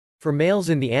For males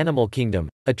in the animal kingdom,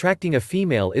 attracting a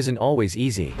female isn't always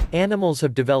easy. Animals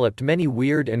have developed many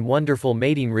weird and wonderful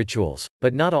mating rituals,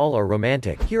 but not all are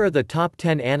romantic. Here are the top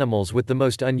 10 animals with the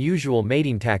most unusual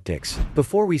mating tactics.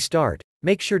 Before we start,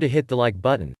 make sure to hit the like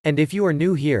button, and if you are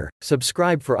new here,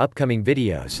 subscribe for upcoming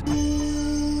videos.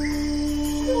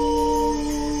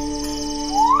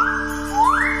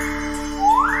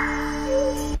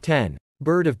 10.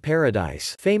 Bird of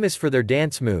Paradise. Famous for their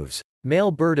dance moves,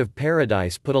 male bird of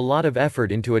paradise put a lot of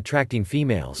effort into attracting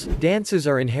females. Dances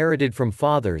are inherited from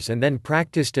fathers and then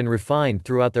practiced and refined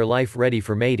throughout their life, ready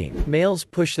for mating. Males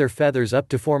push their feathers up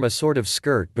to form a sort of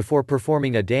skirt before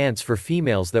performing a dance for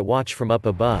females that watch from up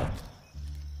above.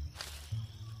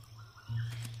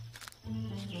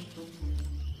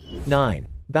 9.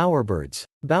 Bowerbirds.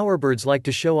 Bowerbirds like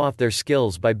to show off their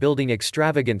skills by building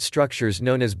extravagant structures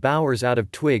known as bowers out of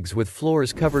twigs with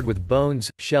floors covered with bones,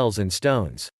 shells and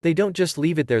stones. They don't just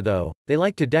leave it there though, they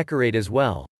like to decorate as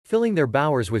well, filling their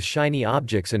bowers with shiny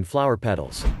objects and flower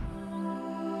petals.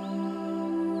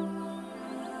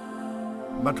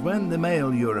 But when the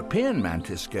male European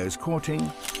mantis goes courting...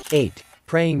 8.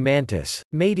 Praying mantis.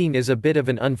 Mating is a bit of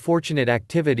an unfortunate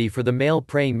activity for the male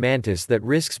praying mantis that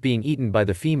risks being eaten by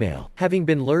the female. Having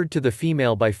been lured to the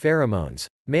female by pheromones,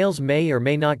 males may or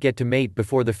may not get to mate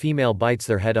before the female bites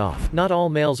their head off. Not all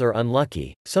males are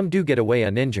unlucky, some do get away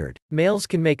uninjured. Males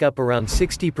can make up around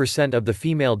 60% of the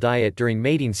female diet during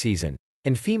mating season,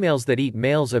 and females that eat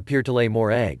males appear to lay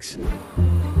more eggs.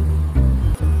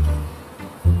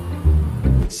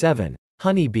 7.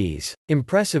 Honeybees.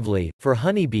 Impressively, for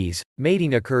honeybees,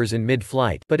 mating occurs in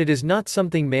mid-flight, but it is not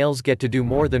something males get to do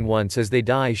more than once, as they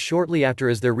die shortly after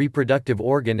as their reproductive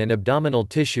organ and abdominal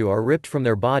tissue are ripped from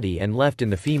their body and left in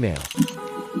the female.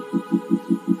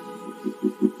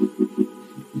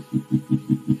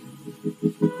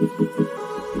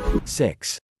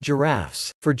 6.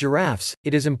 Giraffes. For giraffes,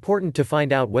 it is important to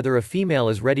find out whether a female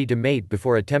is ready to mate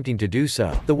before attempting to do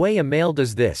so. The way a male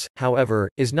does this, however,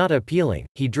 is not appealing.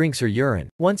 He drinks her urine.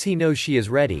 Once he knows she is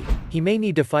ready, he may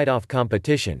need to fight off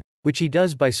competition, which he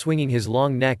does by swinging his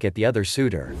long neck at the other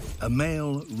suitor. A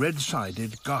male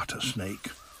red-sided garter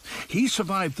snake. He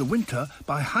survived the winter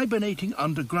by hibernating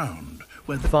underground,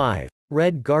 where the... 5.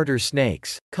 Red garter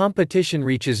snakes. Competition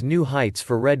reaches new heights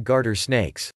for red garter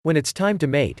snakes. When it's time to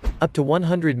mate, up to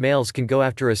 100 males can go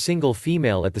after a single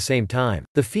female at the same time.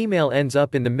 The female ends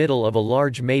up in the middle of a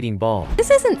large mating ball. This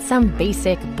isn't some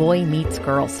basic boy meets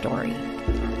girl story.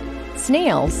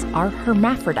 Snails are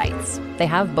hermaphrodites. They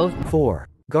have both. 4.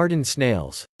 Garden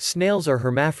snails. Snails are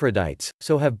hermaphrodites,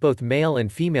 so have both male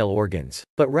and female organs.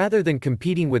 But rather than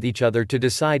competing with each other to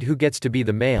decide who gets to be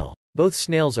the male, both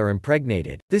snails are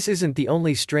impregnated. This isn't the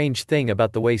only strange thing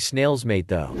about the way snails mate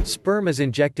though. Sperm is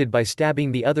injected by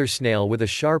stabbing the other snail with a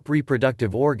sharp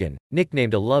reproductive organ,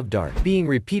 nicknamed a love dart. Being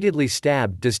repeatedly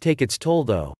stabbed does take its toll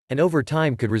though, and over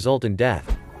time could result in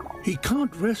death. He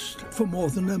can't rest for more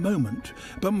than a moment,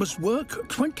 but must work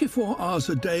 24 hours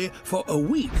a day for a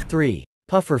week. 3.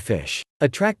 Pufferfish.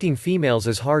 Attracting females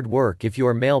is hard work if you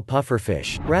are male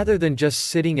pufferfish. Rather than just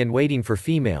sitting and waiting for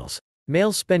females,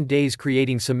 males spend days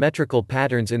creating symmetrical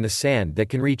patterns in the sand that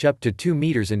can reach up to 2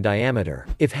 meters in diameter.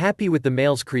 If happy with the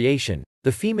male's creation,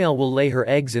 the female will lay her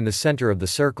eggs in the center of the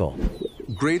circle.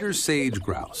 Greater sage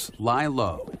grouse lie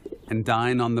low and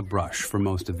dine on the brush for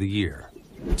most of the year.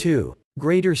 2.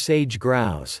 Greater sage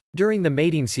grouse. During the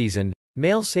mating season,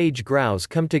 male sage grouse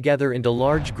come together into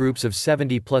large groups of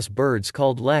 70+ birds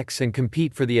called leks and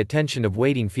compete for the attention of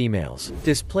waiting females.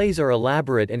 Displays are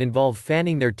elaborate and involve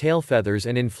fanning their tail feathers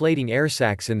and inflating air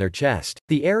sacs in their chest.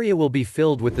 The area will be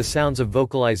filled with the sounds of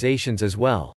vocalizations as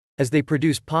well, as they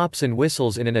produce pops and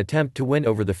whistles in an attempt to win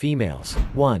over the females.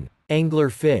 1. Angler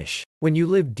fish. When you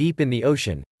live deep in the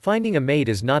ocean, finding a mate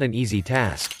is not an easy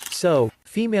task. So,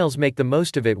 females make the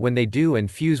most of it when they do and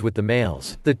fuse with the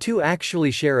males. The two actually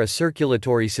share a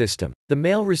circulatory system. The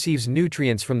male receives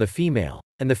nutrients from the female,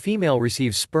 and the female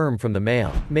receives sperm from the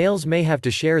male. Males may have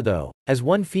to share though, as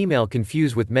one female can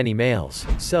fuse with many males.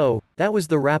 So, that was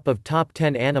the wrap of top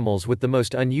 10 animals with the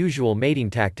most unusual mating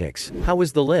tactics. How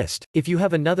was the list? If you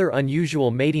have another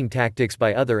unusual mating tactics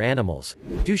by other animals,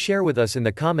 do share with us in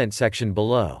the comment section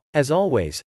below. As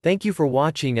always, thank you for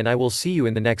watching and I will see you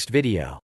in the next video.